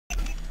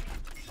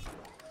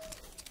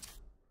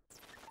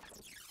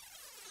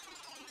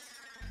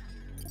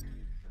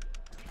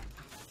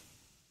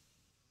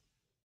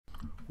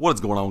What is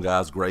going on,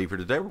 guys? Grave here.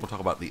 Today we're going to talk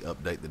about the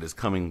update that is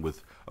coming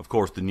with, of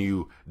course, the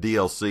new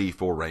DLC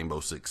for Rainbow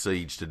Six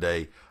Siege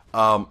today.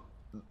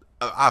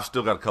 I've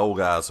still got a cold,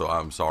 guys, so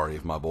I'm sorry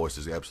if my voice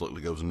just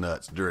absolutely goes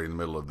nuts during the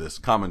middle of this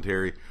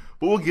commentary.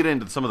 But we'll get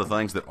into some of the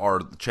things that are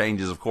the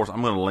changes. Of course,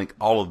 I'm going to link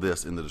all of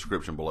this in the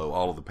description below,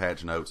 all of the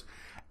patch notes.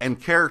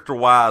 And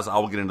character-wise, I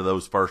will get into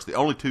those first. The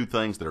only two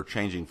things that are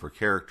changing for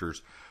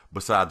characters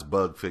besides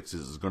bug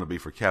fixes is going to be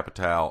for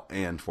Capitão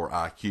and for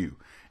IQ.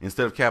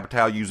 Instead of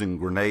Capitão using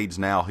grenades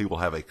now, he will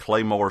have a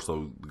Claymore,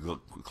 so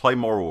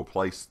Claymore will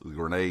replace the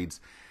grenades.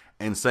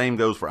 And same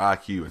goes for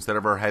IQ. Instead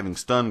of her having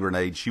stun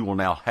grenades, she will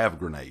now have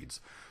grenades.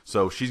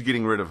 So she's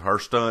getting rid of her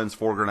stuns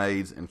for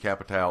grenades, and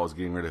Capitão is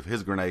getting rid of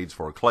his grenades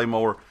for a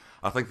Claymore.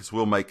 I think this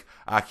will make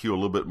IQ a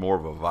little bit more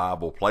of a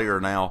viable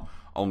player now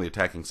on the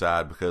attacking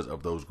side because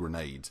of those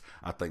grenades.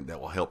 I think that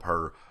will help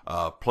her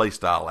play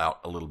style out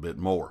a little bit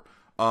more.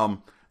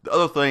 The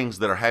other things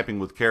that are happening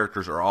with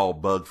characters are all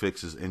bug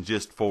fixes, and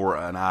just for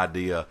an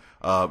idea,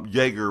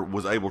 Jaeger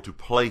was able to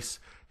place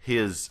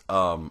his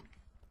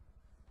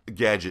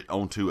gadget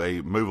onto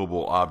a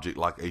movable object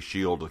like a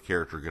shield a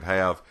character could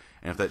have,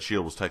 and if that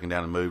shield was taken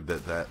down and moved,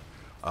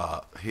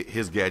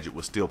 his gadget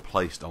was still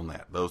placed on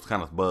that. Those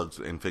kind of bugs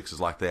and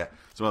fixes like that.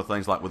 Some other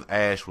things like with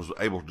Ash was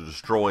able to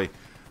destroy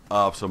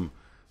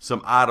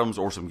some items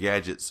or some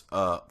gadgets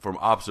from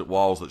opposite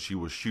walls that she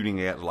was shooting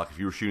at. Like if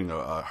you were shooting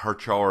her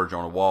charge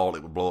on a wall,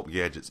 it would blow up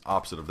gadgets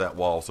opposite of that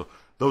wall. So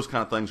those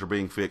kind of things are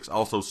being fixed.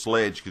 Also,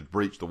 Sledge could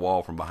breach the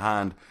wall from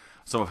behind.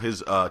 Some of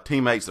his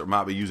teammates that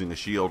might be using a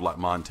shield like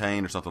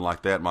Montaigne or something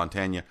like that,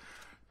 Montaigne,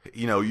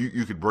 you know,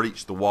 you could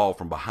breach the wall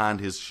from behind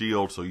his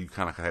shield, so you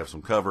kind of could have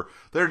some cover.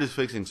 They're just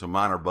fixing some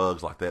minor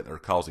bugs like that are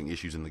causing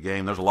issues in the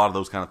game. There's a lot of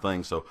those kind of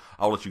things, so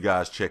I'll let you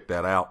guys check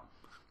that out.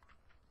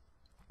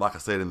 Like I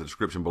said in the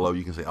description below,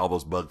 you can see all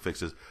those bug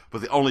fixes.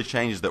 But the only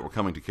changes that were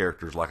coming to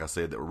characters, like I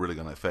said, that were really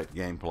going to affect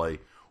gameplay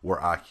were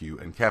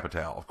IQ and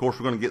Capitão. Of course,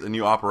 we're going to get the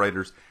new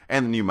operators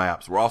and the new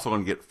maps. We're also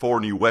going to get 4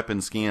 new weapon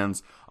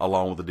skins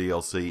along with the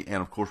DLC. And,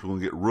 of course, we're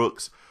going to get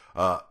Rook's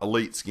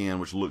Elite skin,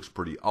 which looks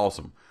pretty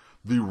awesome.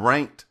 The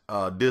ranked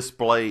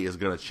display is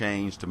going to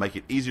change to make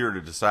it easier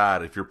to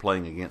decide if you're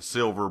playing against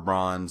silver,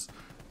 bronze,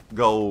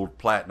 gold,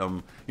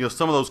 platinum. You know,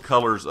 some of those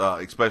colors,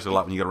 especially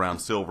like when you get around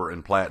silver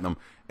and platinum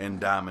and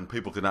diamond,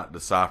 people could not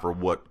decipher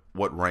what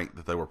rank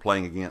that they were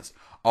playing against.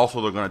 Also,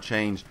 they're going to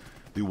change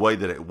the way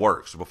that it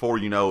works. Before,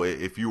 you know,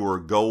 if you were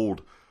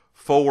gold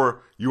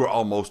 4, you were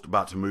almost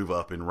about to move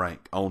up in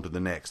rank on to the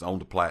next, on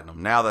to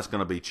platinum. Now that's going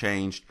to be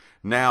changed.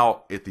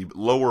 Now at the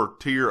lower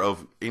tier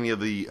of any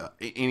of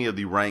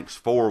the ranks,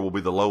 4 will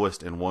be the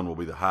lowest and 1 will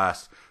be the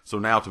highest. So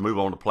now to move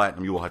on to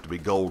platinum, you will have to be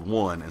gold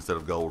 1 instead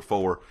of gold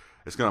 4.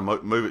 It's going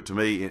to move it to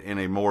me in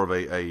a more of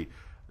a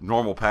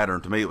normal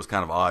pattern. To me, it was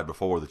kind of odd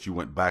before that you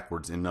went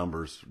backwards in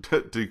numbers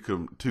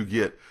to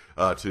get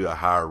to a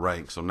higher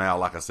rank. So now,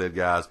 like I said,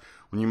 guys,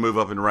 when you move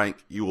up in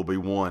rank, you will be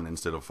 1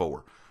 instead of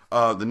 4.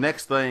 The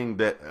next thing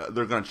that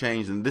they're going to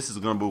change, and this is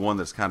going to be one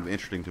that's kind of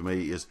interesting to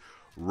me, is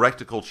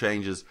reticle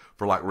changes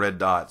for like red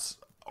dots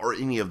or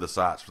any of the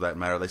sights for that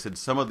matter. They said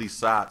some of these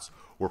sights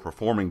were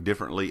performing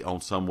differently on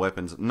some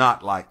weapons,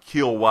 not like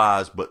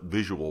kill-wise, but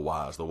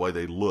visual-wise, the way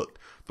they looked.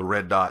 The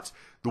red dots,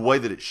 the way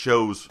that it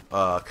shows,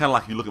 kind of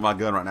like you look at my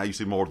gun right now, you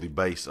see more of the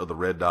base of the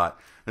red dot.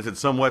 They said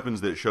some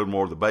weapons that it showed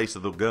more of the base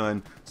of the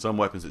gun, some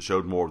weapons that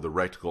showed more of the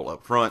reticle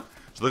up front.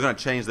 So they're going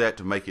to change that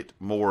to make it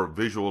more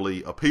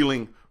visually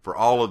appealing for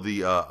all of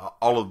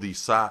the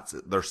sights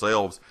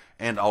themselves,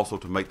 and also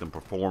to make them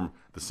perform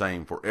the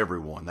same for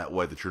everyone. That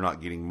way that you're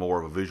not getting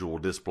more of a visual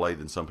display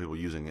than some people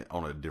using it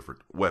on a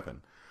different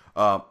weapon.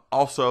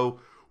 Also,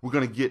 we're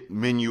going to get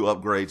menu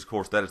upgrades. Of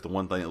course, that is the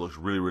one thing that looks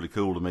really, really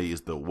cool to me, is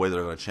the way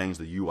they're going to change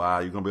the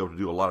UI. You're going to be able to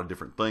do a lot of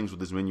different things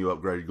with this menu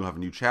upgrade. You're going to have a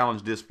new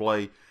challenge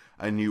display,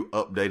 a new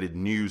updated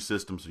news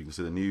system so you can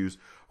see the news.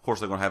 Of course,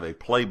 they're going to have a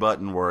play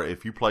button where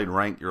if you played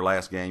ranked your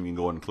last game, you can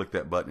go ahead and click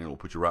that button and it will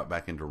put you right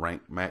back into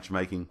ranked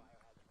matchmaking.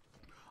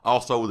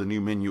 Also, with a new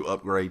menu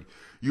upgrade,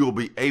 you will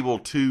be able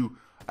to,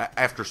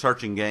 after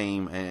searching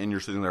game and you're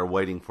sitting there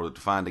waiting for it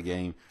to find a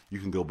game, you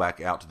can go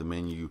back out to the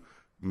menu,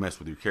 mess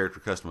with your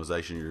character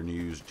customization, your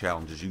news,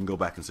 challenges. You can go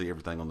back and see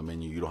everything on the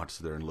menu. You don't have to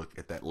sit there and look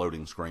at that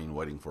loading screen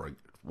waiting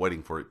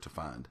for it to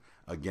find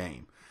a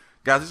game.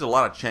 Guys, there's a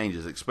lot of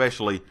changes,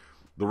 especially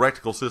the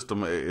reticle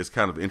system is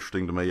kind of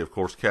interesting to me. Of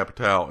course,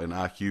 Capitão and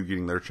IQ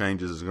getting their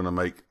changes is going to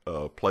make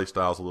play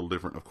styles a little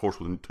different. Of course,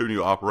 with 2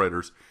 new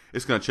operators,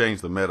 it's going to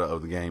change the meta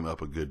of the game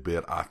up a good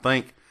bit, I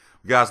think.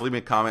 Guys, leave me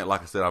a comment.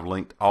 Like I said, I've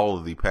linked all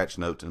of the patch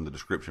notes in the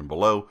description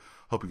below.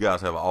 Hope you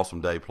guys have an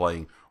awesome day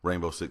playing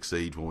Rainbow Six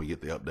Siege when we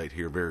get the update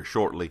here very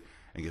shortly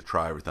and get to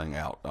try everything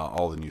out,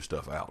 all the new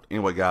stuff out.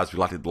 Anyway, guys, if you'd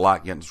like to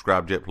like, you haven't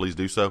subscribed yet, please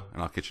do so,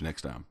 and I'll catch you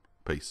next time.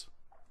 Peace.